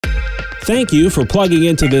Thank you for plugging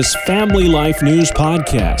into this Family Life News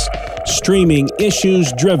podcast, streaming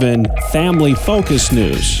issues-driven, family-focused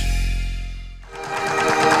news.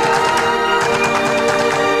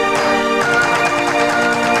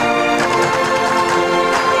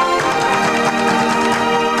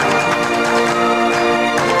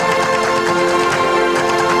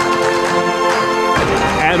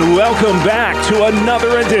 Welcome back to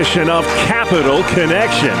another edition of Capital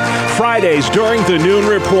Connection. Fridays during the Noon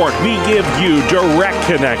Report, we give you direct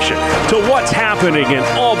connection to what's happening in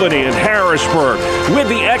Albany and Harrisburg with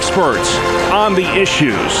the experts on the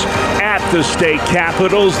issues at the state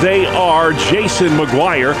capitals. They are Jason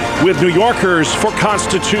McGuire with New Yorkers for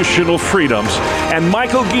Constitutional Freedoms and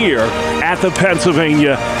Michael Geer at the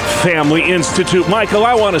Pennsylvania Family Institute. Michael,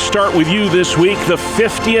 I want to start with you this week, the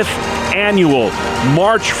 50th annual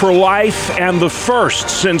March for Life, and the first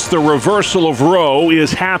since the reversal of Roe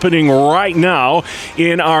is happening right now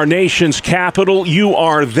in our nation's capital. You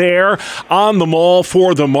are there on the Mall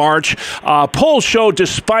for the march. Polls show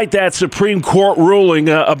despite that Supreme Court ruling,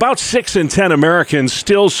 about 6 in 10 Americans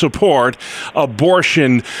still support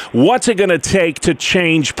abortion. What's it going to take to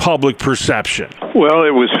change public perception? Well,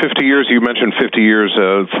 it was 50 years, you mentioned 50 years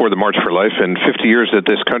for the March for Life, and 50 years that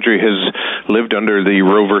this country has lived under the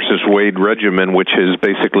Roe versus Wade regimen, which is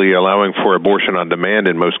basically allowing for abortion on demand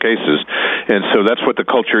in most cases. And so that's what the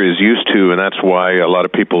culture is used to, and that's why a lot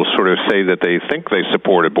of people sort of say that they think they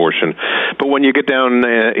support abortion. But when you get down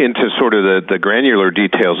into sort of the granular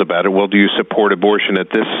details about it, well, do you support abortion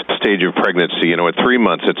at this stage of pregnancy, at 3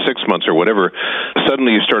 months, at 6 months or whatever,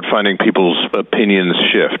 suddenly you start finding people's opinions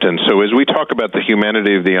shift. And so as we talk about the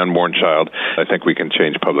humanity of the unborn child, I think we can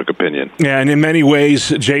change public opinion. Yeah, and in many ways,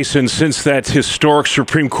 Jason, since that historic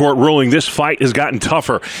Supreme Court ruling, this fight has gotten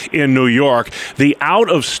tougher in New York. The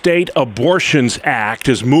Out-of-State Abortions Act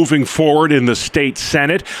is moving forward in the state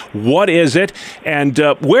Senate. What is it? And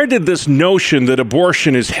where did this notion that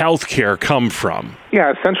abortion is health care come from?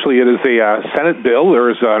 Yeah, essentially it is a Senate bill. There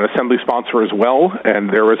is an Assembly sponsor as well, and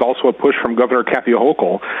there is also a push from Governor Kathy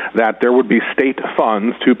Hochul that there would be state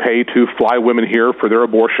funds to pay to fly women here for their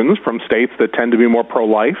abortions from states that tend to be more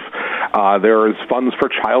pro-life. There is funds for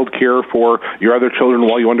child care for your other children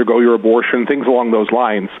while you undergo your abortion, things along those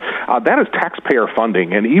lines. That is taxpayer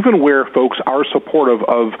funding, and even where folks are supportive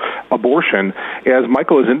of abortion, as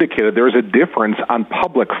Michael has indicated, there is a difference on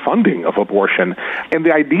public funding of abortion. And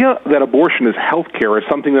the idea that abortion is health care is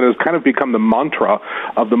something that has kind of become the mantra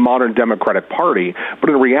of the modern Democratic Party,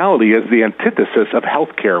 but in reality is the antithesis of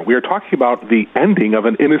health care. We are talking about the ending of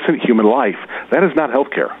an innocent human life. That is not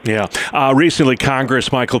health care. Yeah. Recently,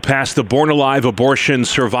 Congress, Michael, passed the Born Alive Abortion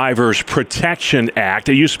Survivors Protection Act.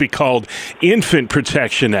 It used to be called Infant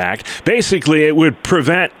Protection Act. Basically, it would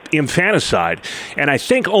prevent infanticide. And I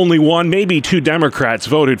think only one, maybe two Democrats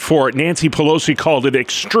voted for it. Nancy Pelosi called it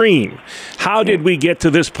extreme. How did we get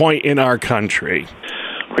to this point in our country?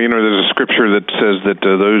 Well, there's a scripture that says that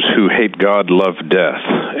those who hate God love death.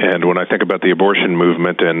 And when I think about the abortion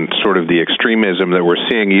movement and sort of the extremism that we're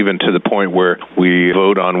seeing, even to the point where we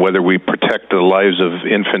vote on whether we protect the lives of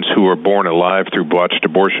infants who are born alive through botched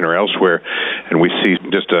abortion or elsewhere, and we see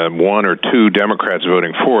just one or two Democrats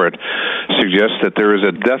voting for it, suggests that there is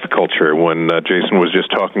a death culture. When Jason was just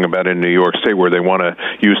talking about in New York State, where they want to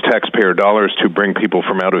use taxpayer dollars to bring people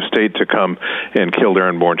from out of state to come and kill their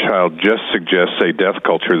unborn child, just suggests a death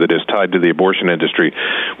culture that is tied to the abortion industry,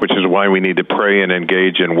 which is why we need to pray and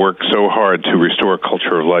engage and work so hard to restore a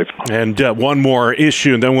culture of life. And one more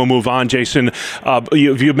issue, and then we'll move on, Jason.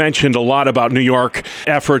 You mentioned a lot about New York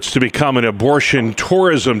efforts to become an abortion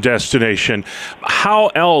tourism destination. How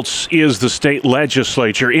else is the state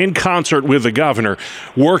legislature, in concert with the governor,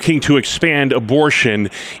 working to expand abortion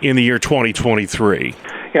in the year 2023?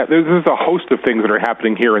 Yeah, there's a host of things that are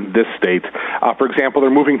happening here in this state. For example, they're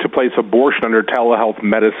moving to place abortion under telehealth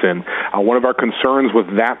medicine. One of our concerns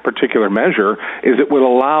with that particular measure is it would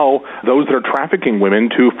allow those that are trafficking women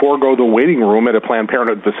to forego the waiting room at a Planned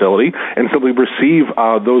Parenthood facility and simply receive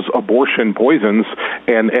those abortion poisons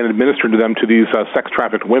and administer to them to these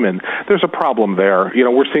sex-trafficked women. There's a problem there.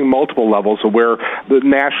 We're seeing multiple levels of where the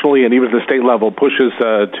nationally and even the state level pushes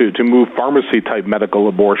to move pharmacy-type medical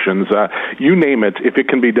abortions. You name it, if it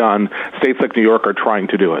can be done, states like New York are trying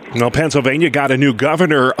to do it. Well, Pennsylvania got a new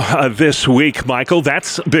governor this week, Michael.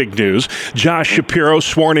 That's big news. Josh Shapiro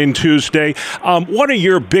sworn in Tuesday. What are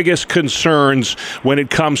your biggest concerns when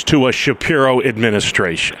it comes to a Shapiro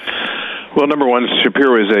administration? Well, number one,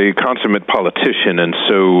 Shapiro is a consummate politician, and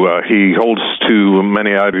so he holds to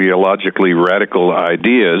many ideologically radical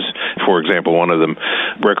ideas. For example, one of them,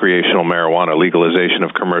 recreational marijuana, legalization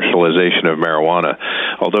of commercialization of marijuana.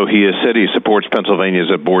 Although he has said he supports Pennsylvania's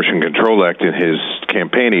Abortion Control Act in his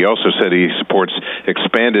campaign, he also said he supports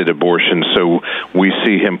expanded abortion, so we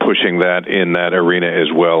see him pushing that in that arena as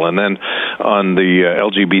well. And then on the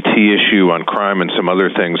LGBT issue, on crime and some other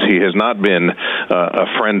things, he has not been a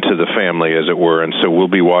friend to the family, as it were, and so we'll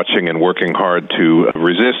be watching and working hard to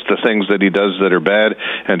resist the things that he does that are bad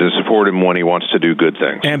and to support him when he wants to do good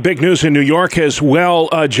things. And big news in New York as well,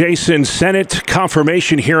 Jason. Senate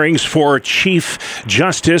confirmation hearings for Chief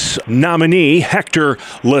Justice nominee Hector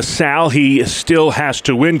LaSalle. He still has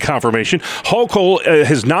to win confirmation. Hochul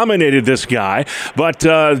has nominated this guy, but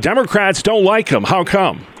Democrats don't like him. How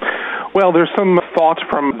come? Well, there's some thoughts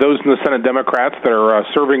from those in the Senate Democrats that are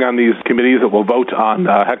serving on these committees that will vote on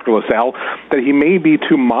Hector LaSalle that he may be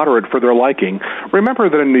too moderate for their liking. Remember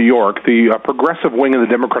that in New York, the progressive wing of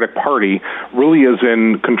the Democratic Party really is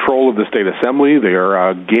in control of the state assembly. They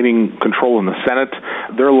are gaining control in the Senate.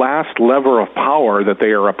 Their last lever of power that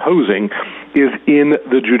they are opposing is in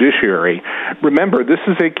the judiciary. Remember, this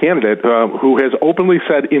is a candidate who has openly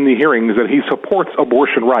said in the hearings that he supports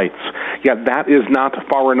abortion rights, yet that is not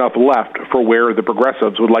far enough left for where the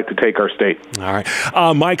progressives would like to take our state. All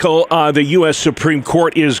right. Michael, the U.S. Supreme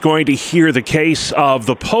Court is going to hear the case of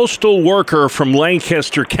the postal worker from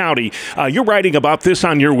Lancaster County. You're writing about this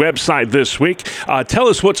on your website this week. Tell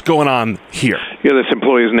us what's going on here. Yeah, this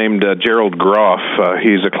employee is named Gerald Groff.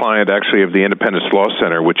 He's a client, actually, of the Independence Law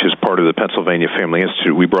Center, which is part of the Pennsylvania Family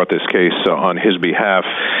Institute. We brought this case on his behalf.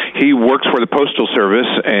 He works for the Postal Service,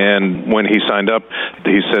 and when he signed up,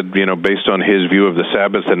 he said, based on his view of the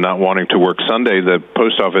Sabbath and not wanting to work Sunday, the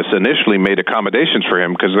post office initially made accommodations for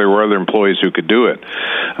him because there were other employees who could do it.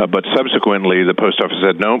 But subsequently, the post office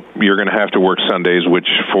said, no, you're going to have to work Sundays, which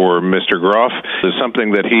for Mr. Groff is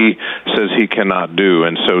something that he says he cannot do.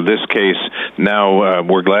 And so this case now,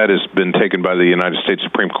 we're glad, has been taken by the United States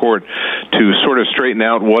Supreme Court to sort of straighten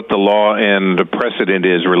out what the law and the precedent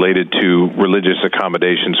is related to religious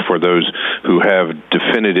accommodations for those who have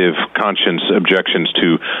definitive conscience objections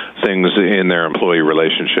to things in their employee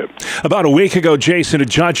relationship. About a week ago, Jason, a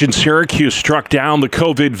judge in Syracuse struck down the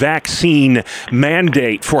COVID vaccine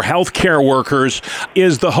mandate for healthcare workers.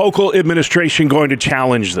 Is the Hochul administration going to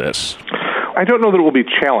challenge this? I don't know that it will be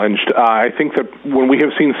challenged. I think that when we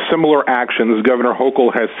have seen similar actions, Governor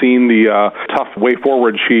Hochul has seen the tough way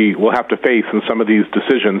forward she will have to face in some of these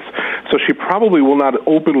decisions. So she probably will not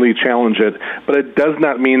openly challenge it, but it does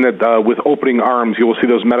not mean that with opening arms you will see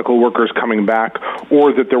those medical workers coming back,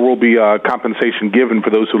 or that there will be compensation given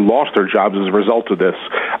for those who lost their jobs as a result of this.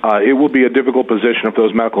 It will be a difficult position for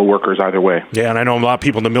those medical workers either way. Yeah, and I know a lot of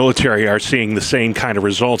people in the military are seeing the same kind of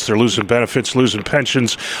results. They're losing benefits, losing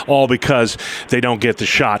pensions, all because they don't get the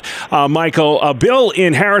shot. Michael, a bill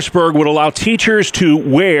in Harrisburg would allow teachers to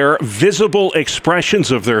wear visible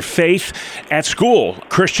expressions of their faith at school.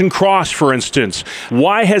 Christian cross, for instance.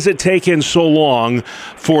 Why has it taken so long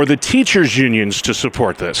for the teachers' unions to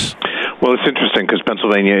support this? Well, it's interesting because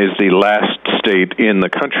Pennsylvania is the last state in the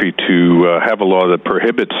country to have a law that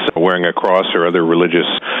prohibits wearing a cross or other religious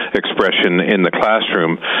expression in the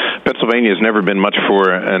classroom. Pennsylvania has never been much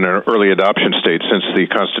for an early adoption state. Since the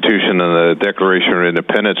Constitution and the Declaration of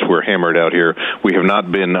Independence were hammered out here, we have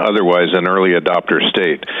not been otherwise an early adopter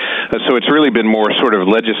state. So it's really been more sort of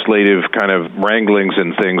legislative kind of wranglings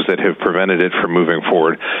and things that have prevented it from moving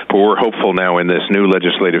forward. But we're hopeful now in this new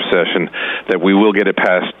legislative session that we will get it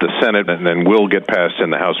past the Senate and then will get passed in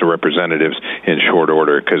the House of Representatives in short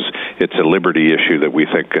order, because it's a liberty issue that we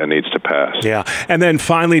think needs to pass. Yeah. And then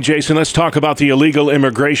finally, Jason, let's talk about the illegal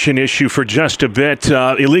immigration issue for just a bit.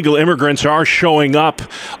 Illegal immigrants are showing up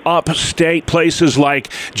upstate, places like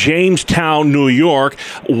Jamestown, New York.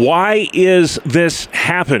 Why is this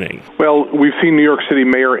happening? Well, we've seen New York City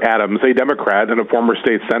Mayor Adams, a Democrat and a former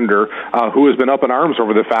state senator, who has been up in arms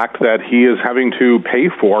over the fact that he is having to pay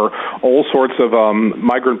for all sorts of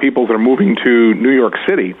migrant people that are moving to New York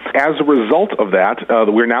City. As a result of that,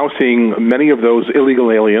 we're now seeing many of those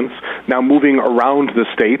illegal aliens now moving around the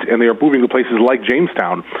state, and they are moving to places like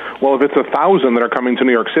Jamestown. Well, if it's 1,000 that are coming to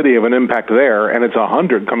New York City of an impact there, and it's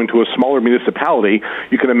 100 coming to a smaller municipality,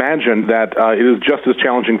 you can imagine that it is just as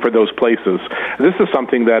challenging for those places. This is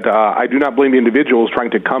something that I do not blame the individuals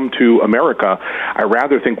trying to come to America. I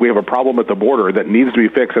rather think we have a problem at the border that needs to be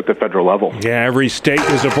fixed at the federal level. Yeah, every state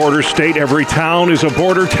is a border state. Every town is a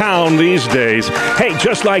border town these days. Hey,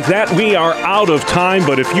 just like that, we are are out of time,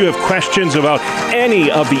 but if you have questions about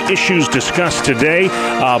any of the issues discussed today,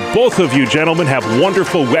 both of you gentlemen have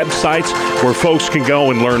wonderful websites where folks can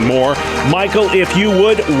go and learn more. Michael, if you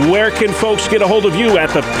would, where can folks get a hold of you at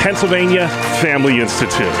the Pennsylvania Family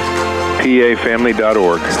Institute?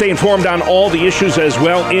 PAFamily.org. Stay informed on all the issues as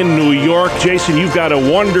well in New York. Jason, you've got a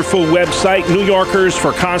wonderful website, New Yorkers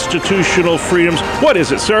for Constitutional Freedoms. What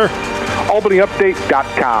is it, sir?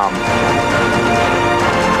 AlbanyUpdate.com.